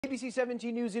ABC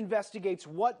 17 News investigates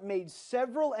what made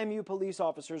several MU police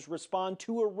officers respond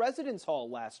to a residence hall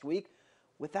last week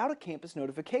without a campus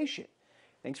notification.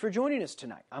 Thanks for joining us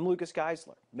tonight. I'm Lucas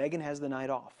Geisler. Megan has the night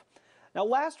off. Now,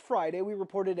 last Friday, we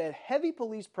reported a heavy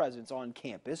police presence on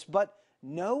campus, but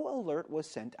no alert was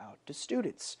sent out to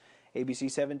students. ABC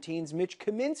 17's Mitch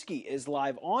Kaminsky is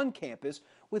live on campus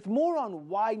with more on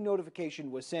why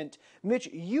notification was sent. Mitch,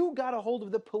 you got a hold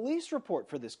of the police report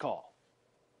for this call.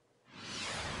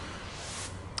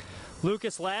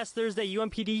 Lucas, last Thursday,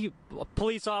 UMPD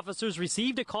police officers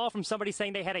received a call from somebody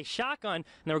saying they had a shotgun and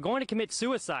they were going to commit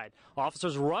suicide.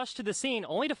 Officers rushed to the scene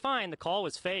only to find the call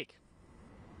was fake.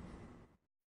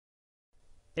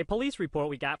 A police report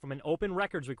we got from an open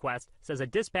records request says a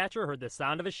dispatcher heard the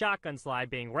sound of a shotgun slide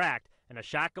being racked and a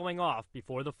shot going off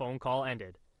before the phone call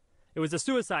ended. It was a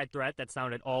suicide threat that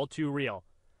sounded all too real.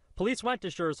 Police went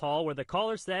to Schurz Hall where the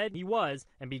caller said he was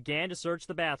and began to search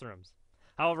the bathrooms.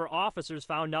 However, officers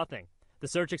found nothing. The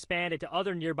search expanded to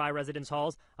other nearby residence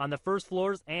halls on the first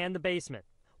floors and the basement.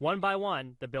 One by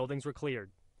one, the buildings were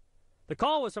cleared. The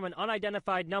call was from an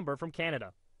unidentified number from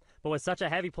Canada. But with such a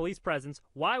heavy police presence,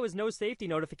 why was no safety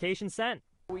notification sent?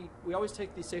 We always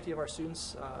take the safety of our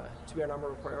students to be our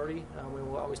number one priority. We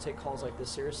will always take calls like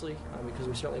this seriously because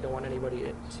we certainly don't want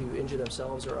anybody to injure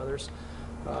themselves or others.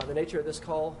 The nature of this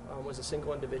call was a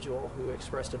single individual who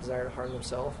expressed a desire to harm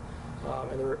themselves,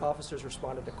 and the officers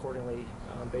responded accordingly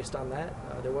based on that.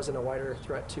 There wasn't a wider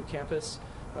threat to campus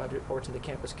or to the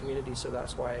campus community, so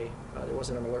that's why there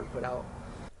wasn't an alert put out.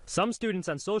 Some students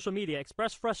on social media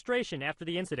expressed frustration after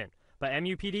the incident, but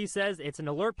MUPD says it's an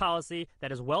alert policy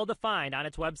that is well defined on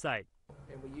its website.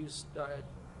 And we use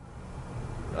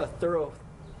a thorough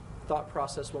thought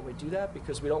process when we do that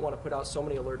because we don't want to put out so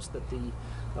many alerts that the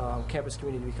campus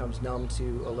community becomes numb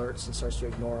to alerts and starts to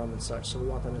ignore them and such. So we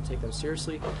want them to take them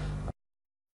seriously.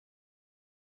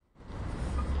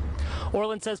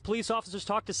 Orland says police officers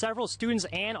talked to several students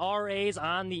and RAs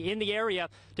in the area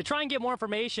to try and get more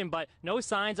information, but no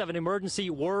signs of an emergency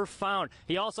were found.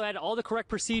 He also had all the correct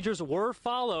procedures were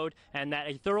followed and that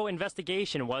a thorough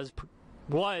investigation was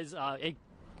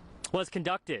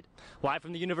conducted. Live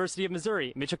from the University of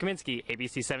Missouri, Mitchell Kaminsky,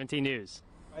 ABC 17 News.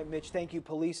 All right, Mitch, thank you.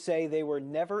 Police say they were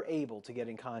never able to get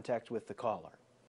in contact with the caller.